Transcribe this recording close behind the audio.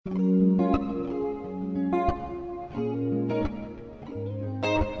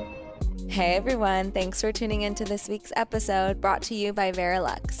Hey everyone, thanks for tuning into this week's episode brought to you by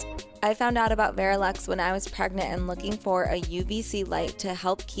Verilux. I found out about Verilux when I was pregnant and looking for a UVC light to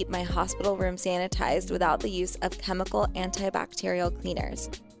help keep my hospital room sanitized without the use of chemical antibacterial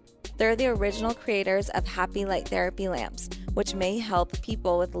cleaners. They're the original creators of Happy Light Therapy lamps, which may help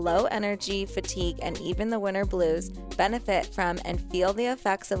people with low energy, fatigue, and even the winter blues benefit from and feel the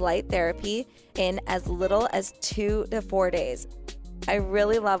effects of light therapy in as little as 2 to 4 days. I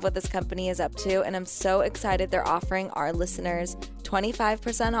really love what this company is up to, and I'm so excited they're offering our listeners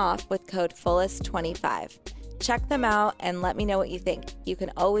 25% off with code FULLEST25. Check them out and let me know what you think. You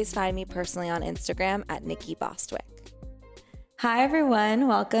can always find me personally on Instagram at Nikki Bostwick. Hi everyone,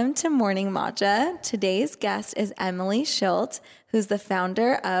 welcome to Morning Matcha. Today's guest is Emily Schilt, who's the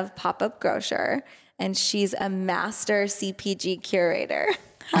founder of Up Grocer, and she's a master CPG curator.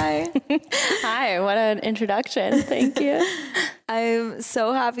 Hi. Hi, what an introduction. Thank you. I'm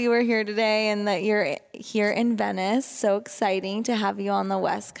so happy we're here today and that you're here in Venice. So exciting to have you on the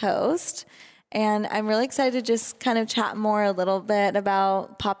West Coast. And I'm really excited to just kind of chat more a little bit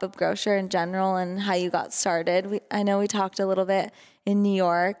about Up Grocer in general and how you got started. I know we talked a little bit in New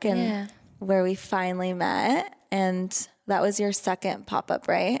York and where we finally met. And that was your second pop-up,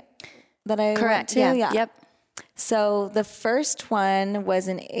 right? That I went to? Yeah. Yep. So the first one was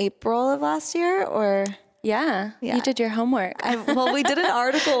in April of last year, or? Yeah. You did your homework. Well, we did an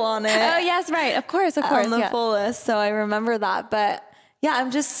article on it. Oh, yes, right. Of course. On the Fullest. So I remember that. But yeah, I'm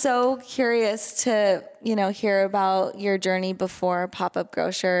just so curious to, hear about your journey before Up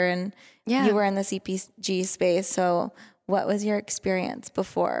Grocer, and you were in the CPG space. So what was your experience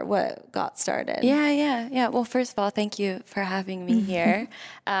before what got started? Yeah. Well, first of all, thank you for having me here.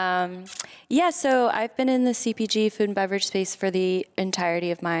 So I've been in the CPG food and beverage space for the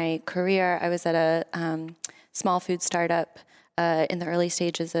entirety of my career. I was at a small food startup in the early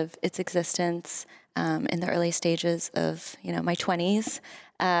stages of its existence, in the early stages of, my 20s.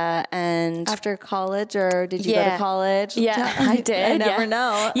 And after college, or did you go to college? Yeah, I did. I never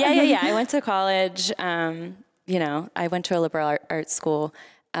know. Yeah. I went to college. I went to a liberal arts school.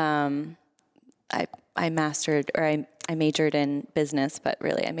 I majored in business, but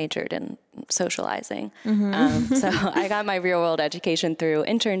really I majored in socializing. So I got my real world education through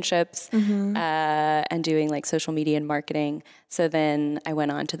internships and doing like social media and marketing. So then I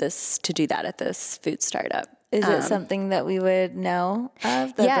went on to do that at this food startup. Is it something that we would know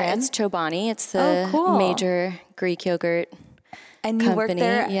of, the brand? It's Chobani. It's the major Greek yogurt and you company.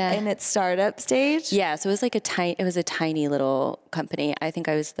 Worked there in its startup stage? Yeah, so it was like a tiny little company. I think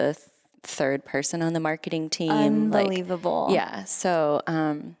I was the third person on the marketing team. Unbelievable. So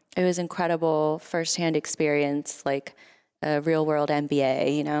it was incredible firsthand experience, like a real world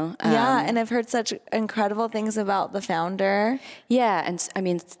MBA, and I've heard such incredible things about the founder. Yeah, and I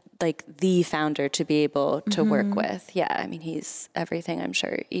mean, like the founder to be able to work with. Yeah, I mean, he's everything I'm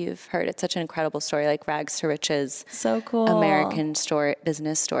sure you've heard. It's such an incredible story, like rags to riches. So cool. American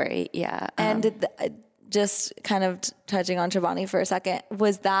business story. Yeah. And just kind of touching on Chobani for a second,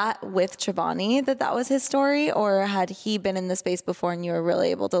 was that with Chobani that was his story, or had he been in the space before and you were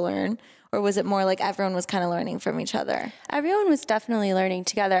really able to learn? Or was it more like everyone was kind of learning from each other? Everyone was definitely learning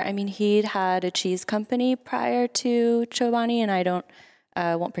together. I mean, he'd had a cheese company prior to Chobani, and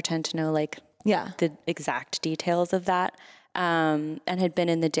I won't pretend to know the exact details of that, and had been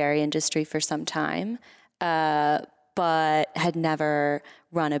in the dairy industry for some time, but had never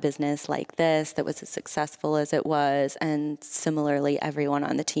run a business like this that was as successful as it was. And similarly, everyone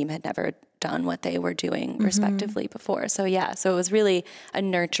on the team had never done what they were doing respectively before. So so it was really a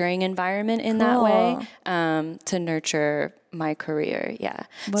nurturing environment in that way, to nurture my career. Yeah.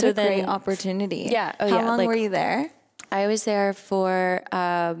 What a great opportunity. Yeah. Oh, How long were you there? I was there for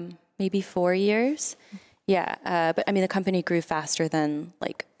maybe 4 years. Yeah. But I mean, the company grew faster than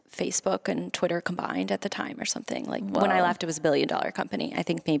like Facebook and Twitter combined at the time or something. Like when I left, it was $1 billion company. I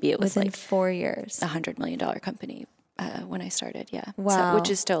think maybe it was within 4 years, $100 million company when I started. Yeah. Wow. So, which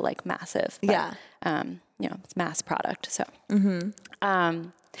is still like massive. But, it's mass product. So,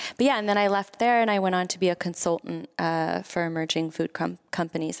 but yeah, and then I left there and I went on to be a consultant for emerging food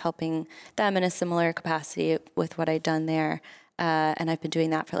companies, helping them in a similar capacity with what I'd done there. And I've been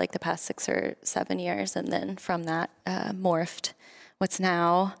doing that for like the past 6 or 7 years. And then from that morphed what's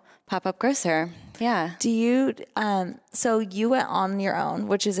now Up Grocer. Yeah. Do you, so you went on your own,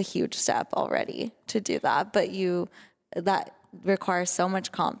 which is a huge step already to do that, but that requires so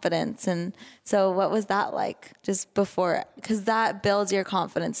much confidence. And so what was that like just before? Because that builds your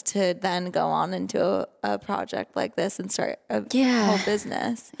confidence to then go on into a project like this and start a whole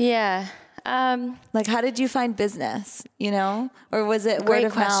business. Yeah. Like, how did you find business, or was it word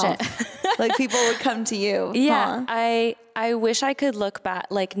of mouth? Like people would come to you. Yeah. Huh? I wish I could look back.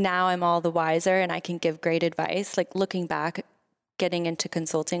 Like now I'm all the wiser and I can give great advice. Like looking back, getting into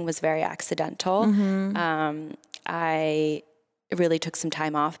consulting was very accidental. I really took some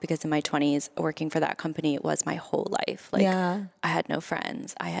time off because in my 20s working for that company, it was my whole life. Like I had no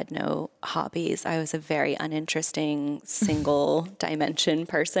friends. I had no hobbies. I was a very uninteresting single dimension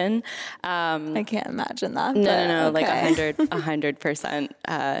person. I can't imagine that. No, okay. Like 100%.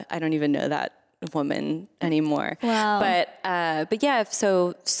 I don't even know that woman anymore. Wow. But yeah,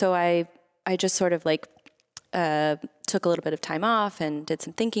 so I just sort of like, took a little bit of time off and did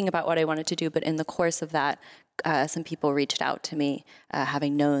some thinking about what I wanted to do. But in the course of that, some people reached out to me,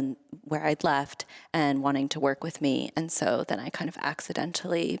 having known where I'd left and wanting to work with me. And so then I kind of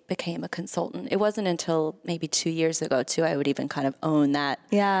accidentally became a consultant. It wasn't until maybe 2 years ago, too, I would even kind of own that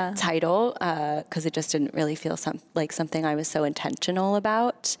title because it just didn't really feel like something I was so intentional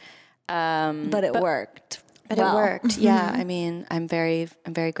about. But it worked. But it worked. Yeah. I mean, I'm very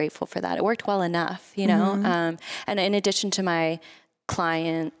grateful for that. It worked well enough, and in addition to my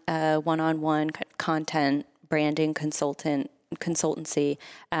client, one-on-one content, branding consultancy,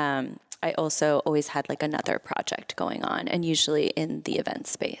 I also always had like another project going on and usually in the event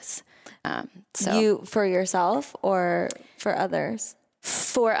space. So you for yourself or for others?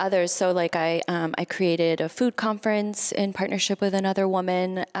 For others. So like I created a food conference in partnership with another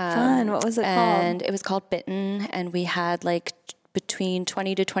woman. Fun. What was it called? And it was called Bitten. And we had like between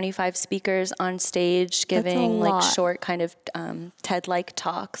 20 to 25 speakers on stage giving like short kind of TED-like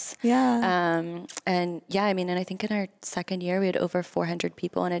talks. Yeah. And yeah, I mean, and I think in our second year we had over 400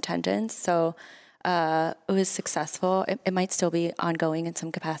 people in attendance. So it was successful. It might still be ongoing in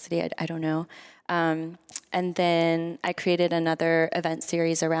some capacity. I don't know. And then I created another event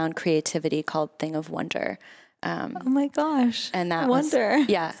series around creativity called Thing of Wonder. Oh my gosh. And that Wonder.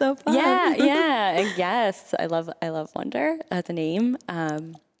 Yeah. So fun. Yeah. Yes. I love Wonder as a name.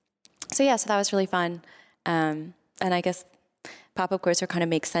 So that was really fun. And I guess Up Grocer kind of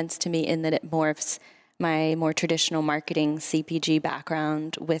makes sense to me in that it morphs my more traditional marketing CPG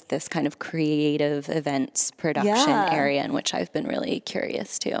background with this kind of creative events production area in which I've been really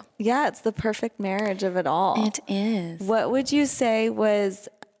curious to. Yeah, it's the perfect marriage of it all. It is. What would you say was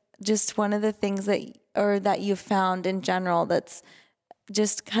just one of the things that you found in general that's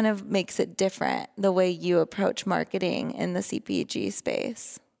just kind of makes it different, the way you approach marketing in the CPG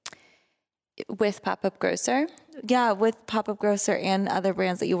space? With Up Grocer? Yeah, with Up Grocer and other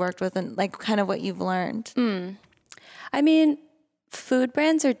brands that you worked with and like kind of what you've learned. I mean, food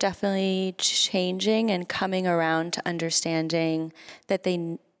brands are definitely changing and coming around to understanding that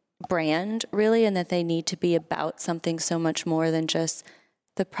they brand really and that they need to be about something so much more than just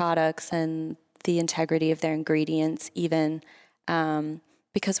the products and the integrity of their ingredients even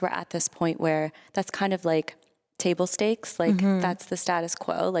because we're at this point where that's kind of like table stakes, like that's the status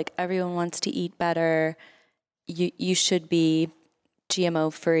quo. Like everyone wants to eat better. You should be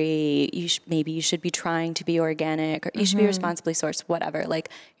GMO free. Maybe you should be trying to be organic, or you should be responsibly sourced. Whatever. Like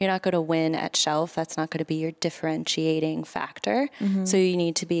you're not going to win at shelf. That's not going to be your differentiating factor. So you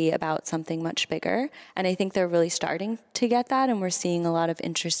need to be about something much bigger. And I think they're really starting to get that, and we're seeing a lot of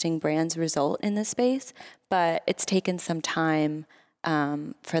interesting brands result in this space. But it's taken some time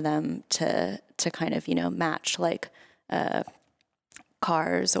for them to kind of, match like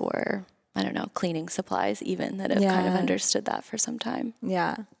cars or, I don't know, cleaning supplies even that have kind of understood that for some time.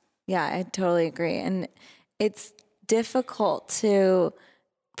 Yeah. Yeah, I totally agree. And it's difficult to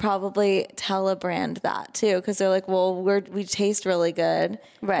probably tell a brand that too, because they're like, well, we taste really good.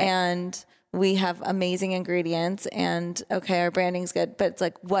 Right. And we have amazing ingredients and okay, our branding's good, but it's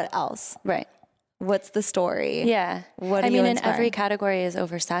like, what else? Right. What's the story? Yeah. What I mean, and every category is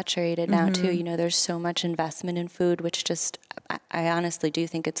oversaturated now too. There's so much investment in food, which just, I honestly do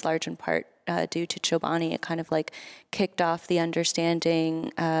think it's large in part due to Chobani. It kind of like kicked off the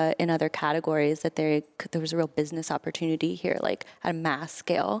understanding in other categories that there was a real business opportunity here, like at a mass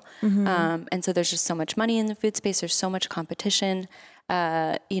scale. And so there's just so much money in the food space. There's so much competition.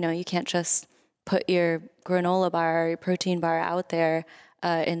 You can't just put your granola bar, your protein bar out there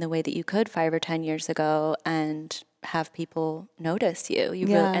in the way that you could 5 or 10 years ago and have people notice you.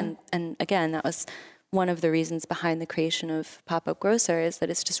 Really, and again, that was one of the reasons behind the creation of Up Grocer is that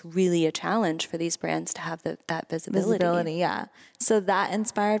it's just really a challenge for these brands to have that visibility. Yeah. So that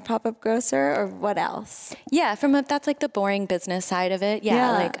inspired Up Grocer, or what else? Yeah, that's like the boring business side of it.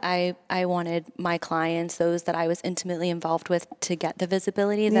 Yeah, like I wanted my clients, those that I was intimately involved with, to get the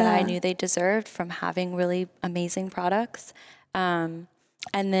visibility that I knew they deserved from having really amazing products. And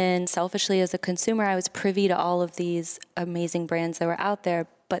then selfishly as a consumer, I was privy to all of these amazing brands that were out there,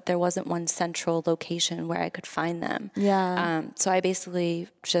 but there wasn't one central location where I could find them. Yeah. So I basically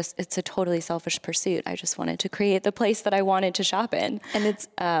it's a totally selfish pursuit. I just wanted to create the place that I wanted to shop in. And it's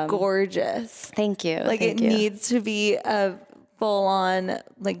gorgeous. Thank you. Like it needs to be a full on,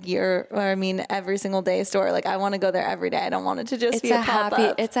 like every single day store. Like I want to go there every day. I don't want it to just be a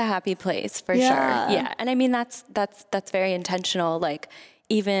pop-up. It's a happy place for sure. Yeah. And I mean, that's very intentional. Like,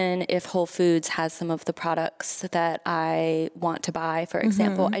 even if Whole Foods has some of the products that I want to buy, for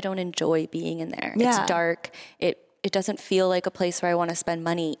example, I don't enjoy being in there. Yeah. It's dark. It doesn't feel like a place where I want to spend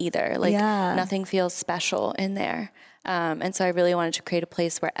money either. Like nothing feels special in there. And so I really wanted to create a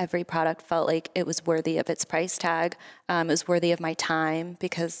place where every product felt like it was worthy of its price tag. It was worthy of my time,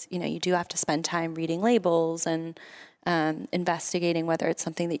 because, you do have to spend time reading labels and investigating whether it's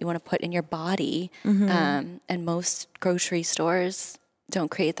something that you want to put in your body. And most grocery stores don't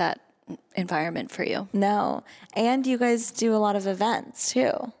create that environment for you. No. And you guys do a lot of events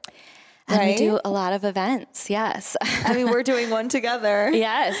too. And we do a lot of events, yes. I mean, we're doing one together.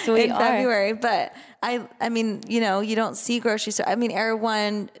 Yes, we in February. But I mean, you don't see grocery store. I mean, Air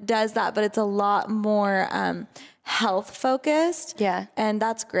One does that, but it's a lot more health focused. Yeah. And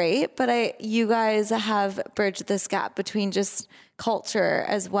that's great. But you guys have bridged this gap between just culture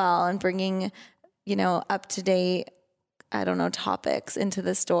as well, and bringing, up to date, topics into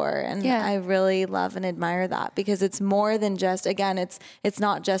the store. And I really love and admire that, because it's more than just, again, it's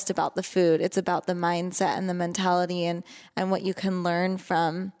not just about the food. It's about the mindset and the mentality and what you can learn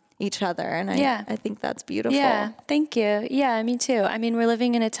from each other. And I think that's beautiful. Yeah. Thank you. Yeah, me too. I mean, we're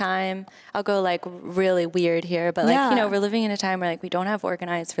living in a time, I'll go like really weird here, but we're living in a time where like we don't have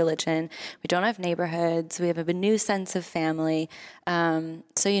organized religion. We don't have neighborhoods. We have a new sense of family. So,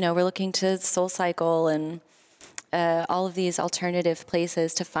 we're looking to SoulCycle and all of these alternative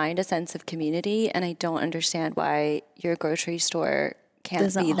places to find a sense of community. And I don't understand why your grocery store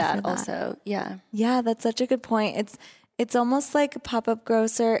can't be that also. Yeah. Yeah, that's such a good point. It's almost like Up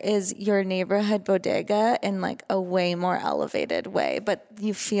Grocer is your neighborhood bodega in like a way more elevated way, but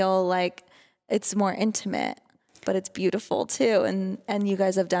you feel like it's more intimate, but it's beautiful too. And you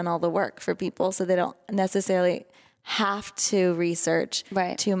guys have done all the work for people, so they don't necessarily have to research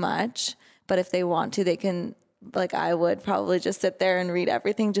too much. But if they want to, they can, like I would probably just sit there and read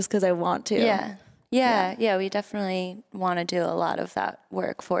everything just because I want to. Yeah, we definitely want to do a lot of that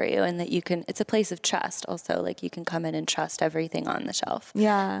work for you, and that it's a place of trust also. Like you can come in and trust everything on the shelf.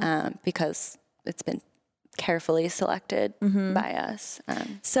 Yeah. Because it's been carefully selected by us.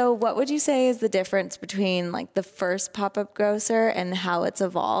 So what would you say is the difference between like the first Up Grocer and how it's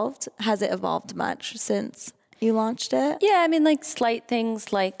evolved? Has it evolved much since you launched it? Yeah, I mean, like slight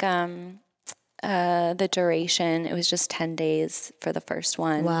things like the duration. It was just 10 days for the first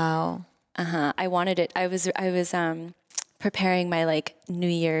one. Wow. I wanted it. I was preparing my like New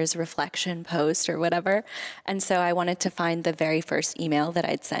Year's reflection post or whatever. And so I wanted to find the very first email that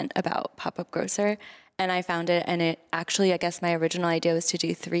I'd sent about Up Grocer. And I found it, and it actually, I guess my original idea was to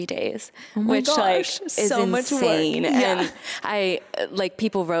do 3 days, which like is so insane. Much work. Yeah. And I like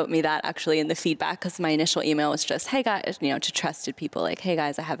people wrote me that actually in the feedback, because my initial email was just, hey guys, to trusted people, like, hey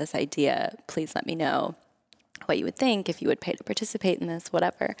guys, I have this idea. Please let me know what you would think, if you would pay to participate in this,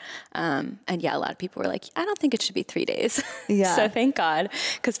 whatever. And yeah, a lot of people were like, I don't think it should be 3 days. Yeah. So thank God,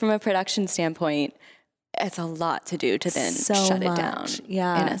 because from a production standpoint, it's a lot to do to then shut it down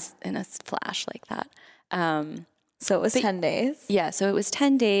in a flash like that. So it was 10 days? Yeah, so it was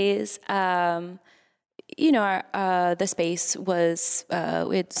 10 days. The space was,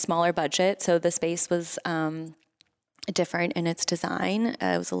 we had smaller budget, so the space was different in its design.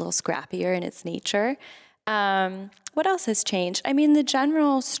 It was a little scrappier in its nature. What else has changed? I mean, the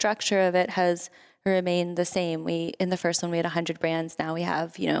general structure of it has remained the same. In the first one, we had 100 brands. Now we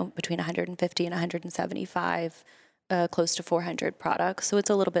have, between 150 and 175, close to 400 products. So it's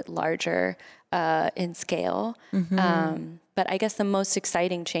a little bit larger in scale. But I guess the most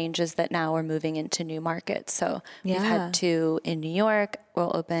exciting change is that now we're moving into new markets. So we've had 2 in New York.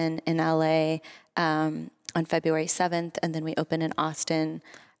 We'll open in LA on February 7th, and then we open in Austin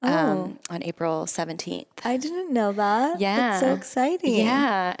on April 17th. I didn't know that. Yeah. That's so exciting.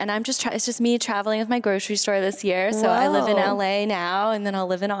 Yeah. And it's just me traveling with my grocery store this year. So I live in LA now, and then I'll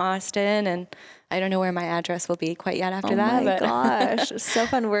live in Austin, and I don't know where my address will be quite yet after that. Oh my gosh. So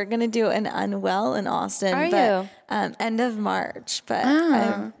fun. We're going to do an Unwell in Austin. Are but, you? End of March, but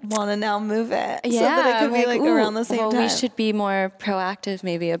I want to now move it so that it could be like around the same time. We should be more proactive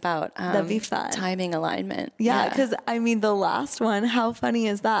maybe about That'd be fun. Timing alignment. Yeah, because I mean, the last one, how funny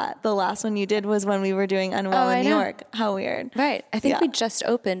is that? The last one you did was when we were doing Unwell in New York. How weird. Right. I think we just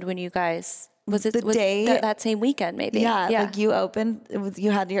opened when you guys... Was it that same weekend maybe? Yeah, like you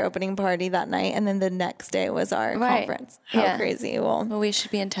had your opening party that night, and then the next day was our conference. How crazy. Well, we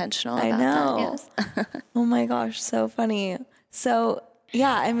should be intentional about that. Yes. Oh my gosh, so funny. So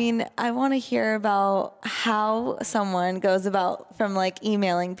yeah, I mean, I want to hear about how someone goes about from like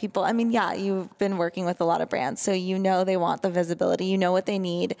emailing people. I mean, yeah, you've been working with a lot of brands, so you know they want the visibility, you know what they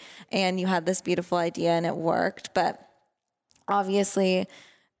need, and you had this beautiful idea and it worked. But obviously,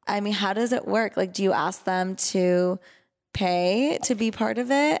 I mean, how does it work? Like, do you ask them to pay to be part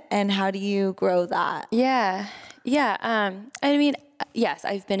of it? And how do you grow that? Yeah. I mean, yes,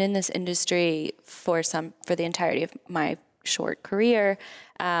 I've been in this industry for the entirety of my short career.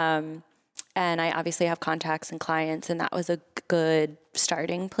 And I obviously have contacts and clients, and that was a good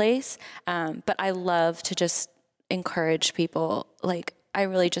starting place. But I love to just encourage people. Like, I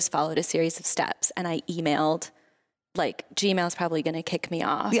really just followed a series of steps, and I emailed. Like, Gmail's probably going to kick me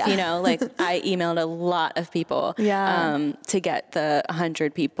off, you know, like I emailed a lot of people to get the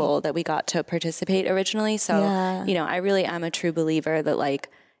 100 people that we got to participate originally. So, you know, I really am a true believer that like,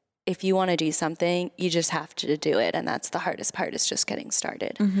 if you want to do something, you just have to do it. And that's the hardest part, is just getting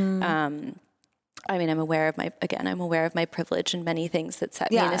started. Mm-hmm. I mean, I'm aware of my privilege and many things that set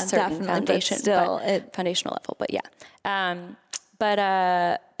me in a certain foundation, but foundational level, but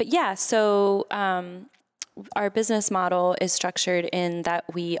so, our business model is structured in that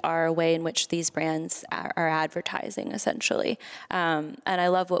we are a way in which these brands are advertising, essentially. And I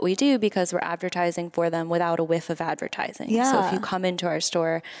love what we do because we're advertising for them without a whiff of advertising. Yeah. So if you come into our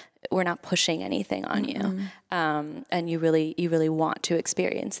store, we're not pushing anything on you. And you really want to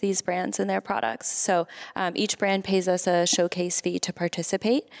experience these brands and their products. So each brand pays us a showcase fee to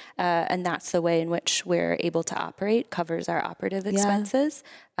participate. And that's the way in which we're able to operate, covers our operative expenses.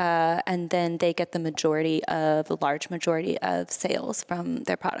 And then they get the large majority of sales from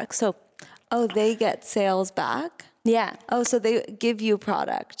their products. So, they get sales back? Yeah. So they give you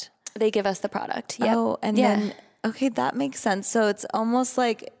product. They give us the product. Yep. Then, okay, that makes sense. So it's almost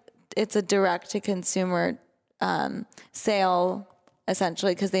like it's a direct to consumer sale,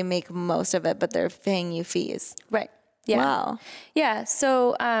 essentially, because they make most of it, but they're paying you fees. Right. Yeah. Wow. Yeah.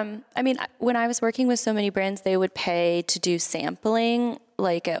 So, I mean, when I was working with so many brands, they would pay to do sampling,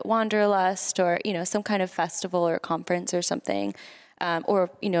 like at Wanderlust or, you know, some kind of festival or conference or something. Or,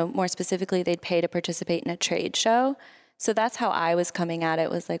 you know, more specifically, they'd pay to participate in a trade show. So that's how I was coming at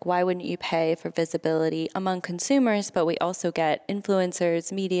it, was like, why wouldn't you pay for visibility among consumers? But we also get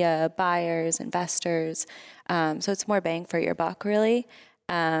influencers, media, buyers, investors. So it's more bang for your buck, really.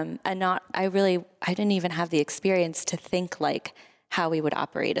 I didn't even have the experience to think like how we would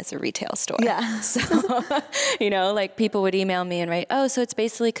operate as a retail store. Yeah. So, you know, like people would email me and write, so it's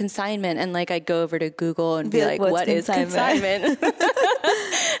basically consignment. And like, I'd go over to Google and be like, what is consignment?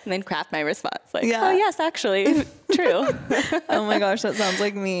 And then craft my response. Like, oh yes, actually, true. Oh my gosh, that sounds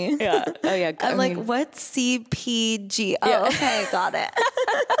like me. Yeah. Oh yeah. I'm like, what's CPG? Oh, okay, got it.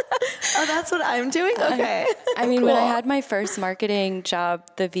 That's what I'm doing? Okay. I mean, when I had my first marketing job,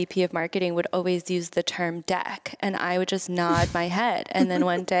 the VP of marketing would always use the term deck, and I would just nod my head. And then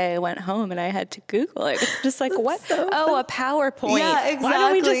one day I went home and I had to Google it. Just like, what? So a PowerPoint. Yeah, exactly. Why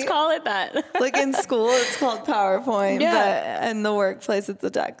don't we just call it that? Like in school, it's called PowerPoint, but in the workplace, it's a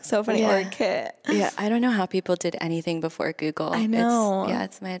deck. So funny. Or a kit. Yeah. I don't know how people did anything before Google. I know.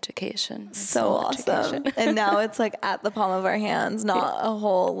 It's my education. It's so awesome. And now it's like at the palm of our hands, not a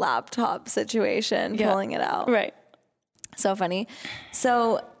whole laptop situation pulling it out. Right. So funny.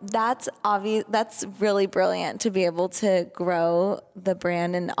 So that's obvious. That's really brilliant to be able to grow the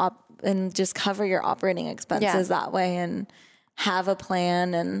brand and just cover your operating expenses that way and have a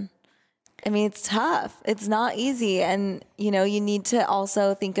plan. And I mean, it's tough. It's not easy. And, you know, you need to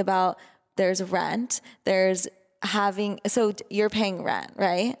also think about there's rent, so you're paying rent,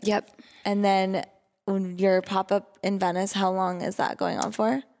 right? Yep. And then your pop-up in Venice, how long is that going on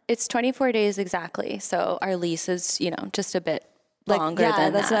for? It's 24 days exactly. So our lease is, you know, just a bit longer than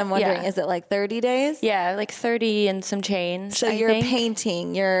that. That's what I'm wondering. Is it like 30 days? Yeah, like 30 and some change. So you're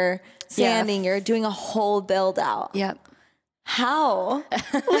painting, you're sanding, you're doing a whole build out. Yep. How?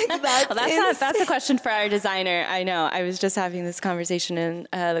 Like that's a question for our designer. I know. I was just having this conversation in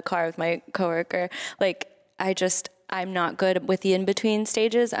the car with my coworker. Like, I'm not good with the in-between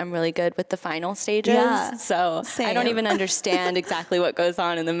stages. I'm really good with the final stages. Yeah, so same. I don't even understand exactly what goes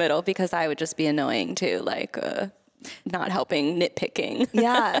on in the middle because I would just be annoying too, like not helping, nitpicking.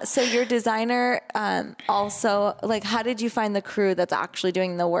 Yeah. So your designer also, like, how did you find the crew that's actually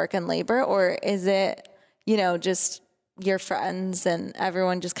doing the work and labor? Or is it, just your friends and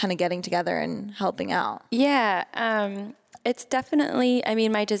everyone just kind of getting together and helping out? Yeah. It's definitely,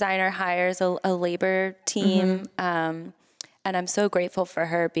 my designer hires a labor team. And I'm so grateful for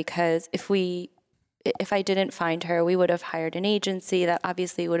her because if I didn't find her, we would have hired an agency that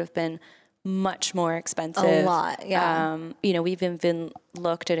obviously would have been much more expensive. A lot, yeah. We've even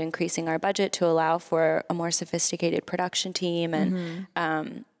looked at increasing our budget to allow for a more sophisticated production team. And,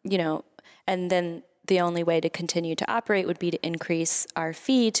 and then the only way to continue to operate would be to increase our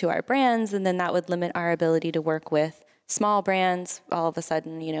fee to our brands. And then that would limit our ability to work with small brands. All of a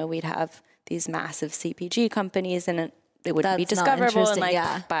sudden, we'd have these massive CPG companies and it wouldn't be discoverable and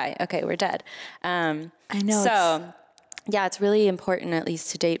bye. Okay, we're dead. I know. So yeah, it's really important, at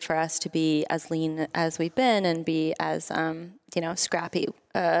least to date, for us to be as lean as we've been and be as, scrappy.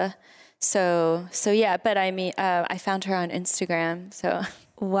 So yeah, but I found her on Instagram. So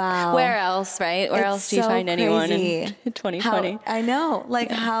wow. Where else, right? Where else do you find anyone in 2020? I know,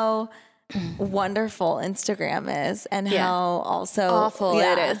 how wonderful Instagram is and how also awful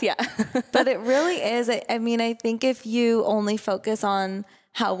it is. Yeah. But it really is. I think if you only focus on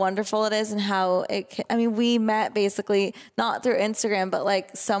how wonderful it is and how we met basically not through Instagram,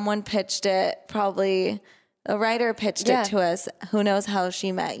 but someone pitched it, probably a writer pitched it to us. Who knows how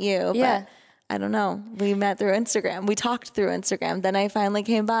she met you, but I don't know. We met through Instagram. We talked through Instagram. Then I finally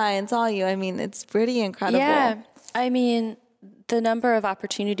came by and saw you. It's pretty incredible. Yeah. The number of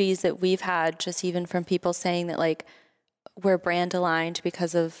opportunities that we've had, just even from people saying that we're brand aligned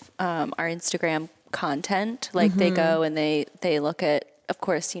because of our Instagram content. They go and they look at, of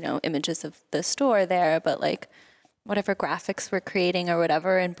course, images of the store there, but whatever graphics we're creating or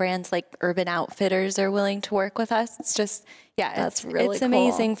whatever, and brands like Urban Outfitters are willing to work with us. It's just, that's really it's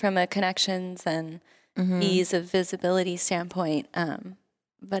amazing from a connections and ease of visibility standpoint.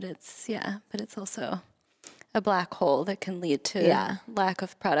 But it's also a black hole that can lead to lack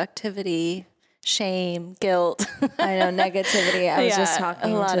of productivity, shame, guilt. I know, negativity. I was just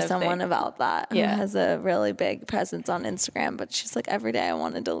talking to someone about that who has a really big presence on Instagram, but she's like, every day I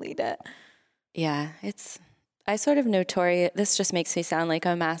want to delete it. Yeah, I sort of this just makes me sound like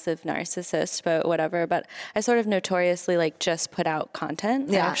a massive narcissist, but whatever. But I sort of notoriously just put out content.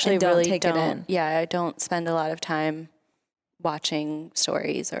 Yeah, I actually and don't really take it in. Yeah, I don't spend a lot of time watching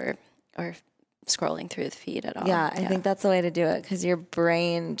stories or scrolling through the feed at all. Yeah, I think that's the way to do it because your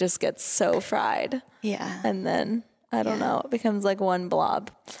brain just gets so fried. Yeah. And then, I don't know, it becomes like one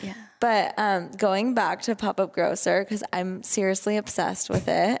blob. Yeah. But going back to Up Grocer, because I'm seriously obsessed with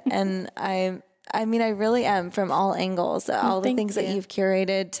it. And I really am from all angles, all the things that you've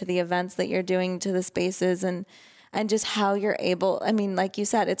curated to the events that you're doing to the spaces and just how you're able, like you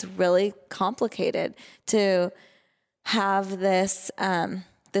said, it's really complicated to have this,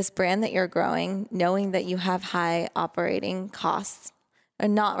 this brand that you're growing, knowing that you have high operating costs,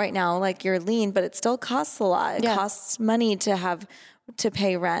 and not right now, you're lean, but it still costs a lot. It costs money to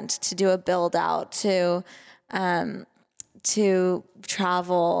pay rent, to do a build out, to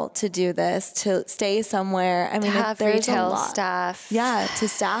travel, to do this, to stay somewhere. To have there's retail a lot. Staff. Yeah, to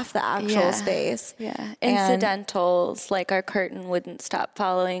staff the actual space. Yeah. Incidentals, our curtain wouldn't stop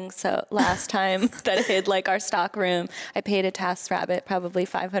following. So last time that I hid our stock room, I paid a TaskRabbit probably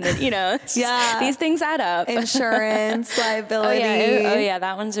 $500. These things add up. Insurance, liability. Oh yeah,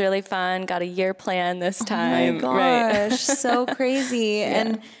 that one's really fun. Got a year plan this time. Oh my gosh, so crazy.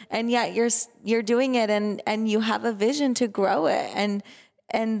 And yet you're doing it and you have a vision to grow it.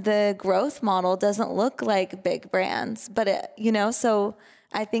 And the growth model doesn't look like big brands, but so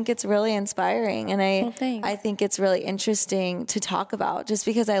I think it's really inspiring. And I think it's really interesting to talk about just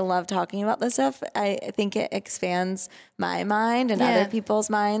because I love talking about this stuff. I think it expands my mind and other people's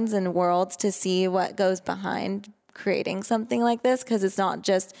minds and worlds to see what goes behind creating something like this. 'Cause it's not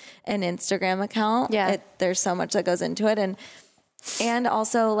just an Instagram account. There's so much that goes into it. And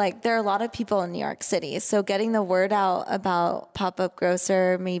also, there are a lot of people in New York City. So getting the word out about Up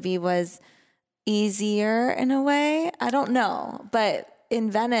Grocer maybe was easier in a way. I don't know. But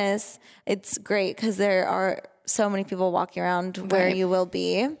in Venice, it's great because there are so many people walking around where you will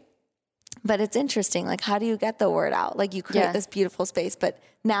be. But it's interesting. How do you get the word out? You create this beautiful space, but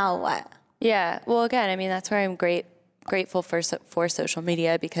now what? Yeah. Well, again, that's where I'm grateful for social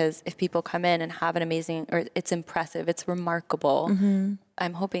media, because if people come in and have an amazing, or it's impressive, it's remarkable,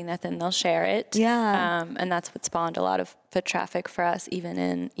 I'm hoping that then they'll share it. Yeah. And that's what spawned a lot of foot traffic for us, even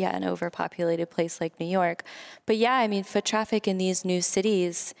in, an overpopulated place like New York. But yeah, I mean, foot traffic in these new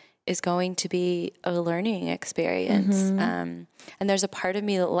cities is going to be a learning experience. And there's a part of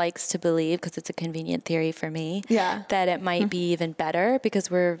me that likes to believe, because it's a convenient theory for me, that it might be even better,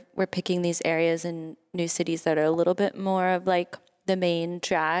 because we're picking these areas in new cities that are a little bit more of like the main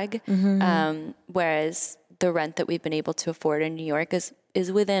drag, whereas the rent that we've been able to afford in New York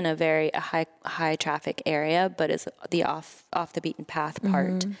is within a very high traffic area, but is the off the beaten path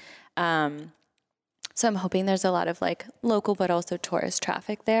part. So I'm hoping there's a lot of like local, but also tourist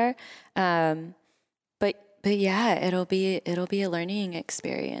traffic there. But yeah, it'll be a learning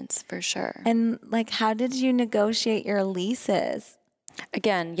experience for sure. And like, how did you negotiate your leases?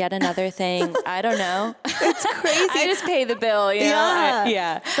 Again, yet another thing. I don't know. It's crazy. I just pay the bill, you know?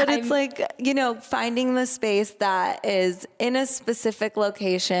 But it's like, finding the space that is in a specific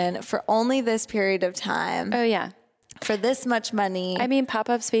location for only this period of time. Oh yeah. For this much money. I mean,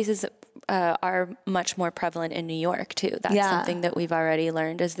 pop-up spaces are much more prevalent in New York too. That's something that we've already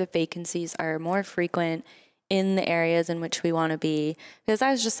learned, is that vacancies are more frequent in the areas in which we want to be. Because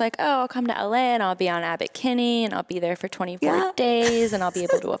I was just like, oh, I'll come to LA and I'll be on Abbot Kinney and I'll be there for 24 days and I'll be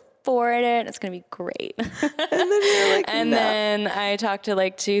able to afford it. It's going to be great. And then you're like, and then I talked to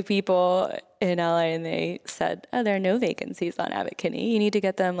like 2 people in LA and they said, oh, there are no vacancies on Abbot Kinney. You need to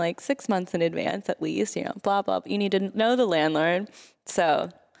get them like 6 months in advance at least, blah, blah. You need to know the landlord. So...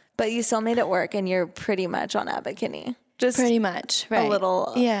 But you still made it work, and you're pretty much on Abbot Kinney. Just pretty much, right? A little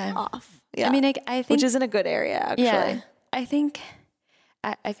off. Yeah. I mean, I think... Which is in a good area, actually. Yeah. I think...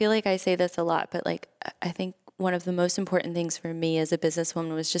 I feel like I say this a lot, but like, I think one of the most important things for me as a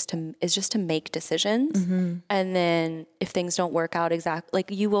businesswoman is just to make decisions. And then if things don't work out exactly,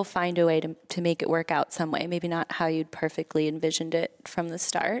 like you will find a way to make it work out some way. Maybe not how you'd perfectly envisioned it from the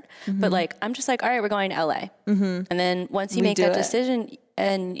start, but like, I'm just like, all right, we're going to LA. And then once you make that decision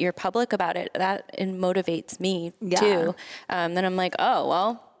and you're public about it, that motivates me too. Then I'm like, oh,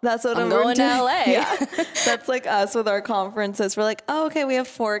 well, that's what I'm going to LA. Yeah. That's like us with our conferences. We're like, oh, okay, we have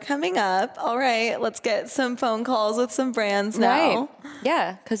 4 coming up. All right, let's get some phone calls with some brands now. Right.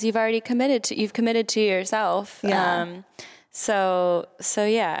 Yeah, because you've already committed to yourself. Yeah. So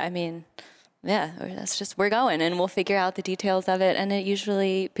yeah, I mean, yeah, that's just, we're going and we'll figure out the details of it. And it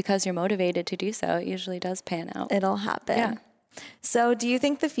usually, because you're motivated to do so, it usually does pan out. It'll happen. Yeah. So do you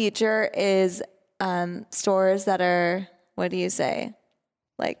think the future is stores that are, what do you say?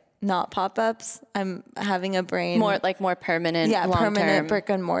 Like not pop-ups? I'm having a brain. More permanent, long-term. Permanent brick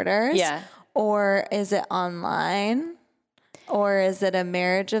and mortars. Yeah. Or is it online? Or is it a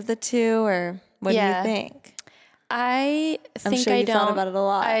marriage of the two? Or what do you think? I think I'm sure you thought about it a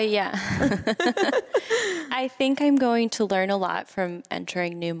lot. I think I'm going to learn a lot from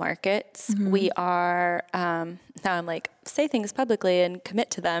entering new markets. We are, now I'm like, say things publicly and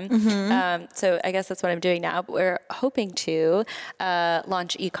commit to them. So I guess that's what I'm doing now. But we're hoping to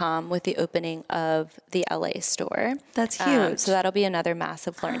launch e-com with the opening of the LA store. That's huge. So that'll be another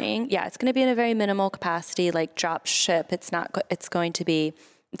massive learning. Yeah, it's going to be in a very minimal capacity, like drop ship. It's not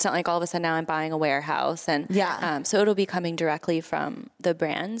like all of a sudden now I'm buying a warehouse and so it'll be coming directly from the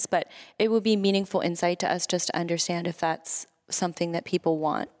brands, but it will be meaningful insight to us just to understand if that's something that people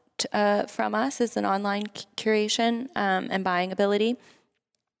want from us as an online curation and buying ability.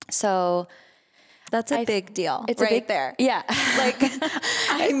 So that's a big deal. It's right a big, there. Yeah. Like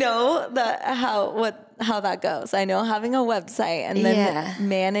I know that how that goes. I know having a website and then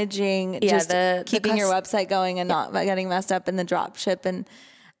managing keeping your website going and not getting messed up in the drop ship and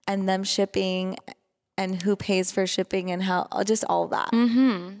them shipping and who pays for shipping and how, just all that.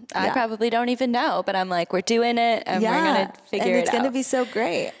 I probably don't even know, but I'm like, we're doing it and we're going to figure it out. And it's going to be so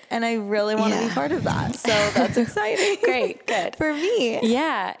great. And I really want to be part of that. So that's exciting. Great. Good. For me.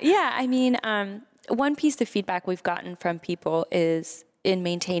 Yeah. Yeah. I mean, one piece of feedback we've gotten from people is in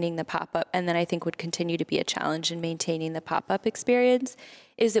maintaining the pop-up, and then I think would continue to be a challenge in maintaining the pop-up experience,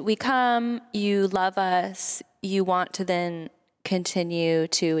 is that we come, you love us, you want to then continue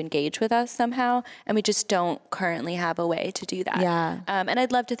to engage with us somehow, and we just don't currently have a way to do that. Yeah. And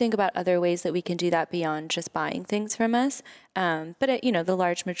I'd love to think about other ways that we can do that beyond just buying things from us. But the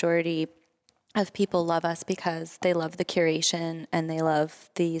large majority of people love us because they love the curation and they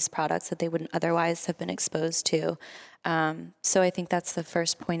love these products that they wouldn't otherwise have been exposed to. So I think that's the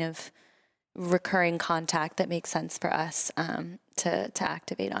first point of recurring contact that makes sense for us to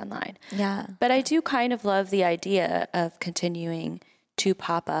activate online. Yeah. But I do kind of love the idea of continuing to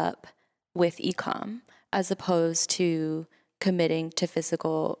pop up with e-com. as opposed to committing to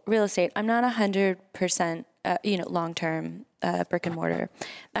physical real estate. I'm not 100%, long-term brick and mortar.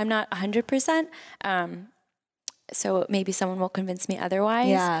 I'm not 100%. So maybe someone will convince me otherwise.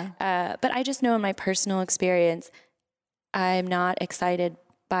 Yeah. But I just know in my personal experience, I'm not excited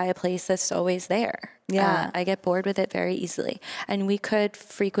by a place that's always there. Yeah. I get bored with it very easily. And we could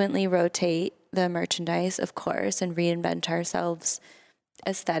frequently rotate the merchandise, of course, and reinvent ourselves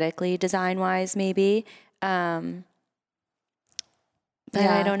aesthetically, design-wise, maybe. But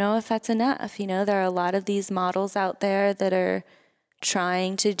I don't know if that's enough. There are a lot of these models out there that are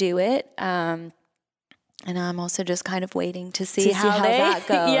trying to do it. And I'm also just kind of waiting to see how that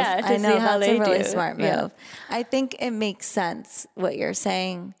goes. Yeah, I know that's a really smart move. Yeah. I think it makes sense what you're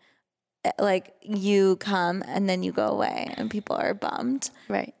saying. Like you come and then you go away and people are bummed.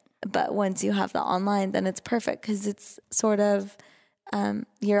 Right. But once you have the online, then it's perfect because it's sort of,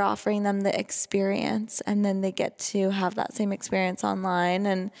 you're offering them the experience and then they get to have that same experience online.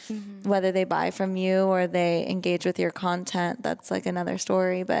 And whether they buy from you or they engage with your content, that's like another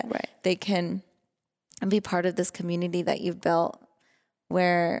story. But they can be part of this community that you've built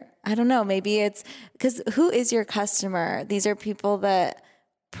where, I don't know, maybe it's because who is your customer? These are people that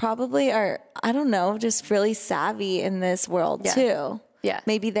probably are, I don't know, just really savvy in this world too. Yeah.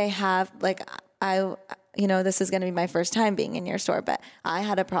 Maybe they have like, this is going to be my first time being in your store, but I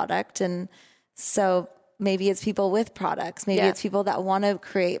had a product. And so maybe it's people with products. Maybe it's people that want to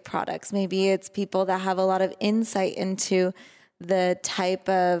create products. Maybe it's people that have a lot of insight into the type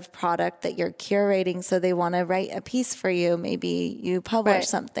of product that you're curating. So they want to write a piece for you. Maybe you publish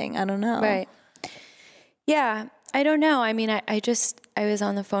something. I don't know. Right. Yeah. I don't know. I mean, I was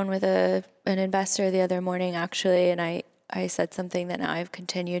on the phone with an investor the other morning actually. And I said something that now I've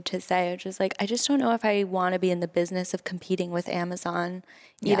continued to say, which is like, I just don't know if I want to be in the business of competing with Amazon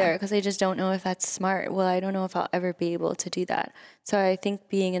either, because I just don't know if that's smart. Well, I don't know if I'll ever be able to do that. So I think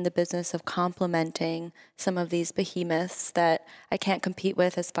being in the business of complementing some of these behemoths that I can't compete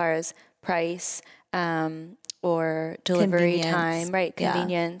with as far as price or delivery time,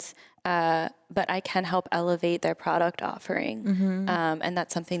 convenience. But I can help elevate their product offering. And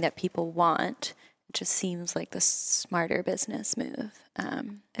that's something that people want. It just seems like the smarter business move.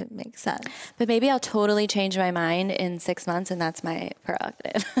 It makes sense. But maybe I'll totally change my mind in 6 months and that's my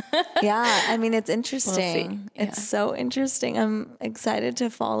prerogative. Yeah. I mean, it's interesting. We'll see. Yeah. It's so interesting. I'm excited to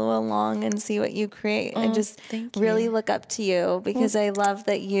follow along and see what you create. I just really look up to you because I love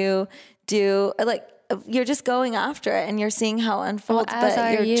that you do you're just going after it and you're seeing how it unfolds,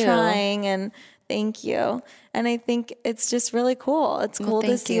 but you're trying and thank you. And I think it's just really cool. It's cool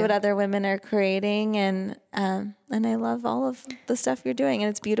to see what other women are creating and I love all of the stuff you're doing and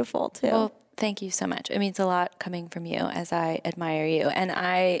it's beautiful too. Well, thank you so much. It means a lot coming from you as I admire you. And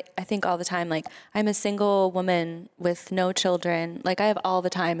I think all the time, like I'm a single woman with no children. Like I have all the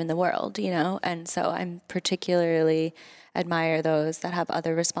time in the world, and so I'm particularly admire those that have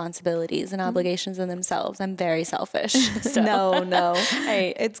other responsibilities and obligations in themselves. I'm very selfish. So. No.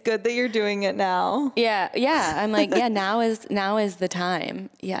 It's good that you're doing it now. Yeah. I'm like, now is the time.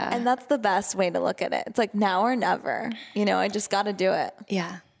 Yeah. And that's the best way to look at it. It's like now or never. I just got to do it.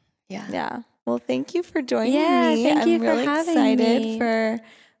 Yeah. Well, thank you for joining me. Thank you I'm really for having excited me.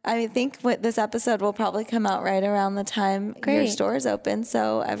 I think this episode will probably come out right around the time your store's open,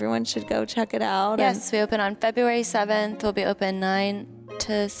 so everyone should go check it out. Yes, we open on February 7th. We'll be open 9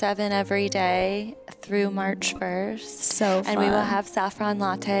 to 7 every day through March 1st. So fun. And we will have saffron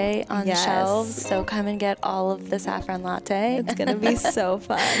latte on the shelves, so come and get all of the saffron latte. It's going to be so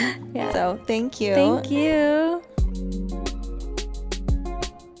fun. So thank you. Thank you.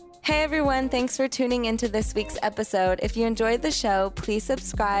 Hey everyone, thanks for tuning into this week's episode. If you enjoyed the show, please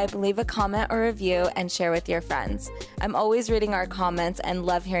subscribe, leave a comment or review, and share with your friends. I'm always reading our comments and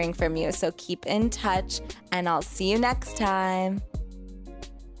love hearing from you, so keep in touch, and I'll see you next time.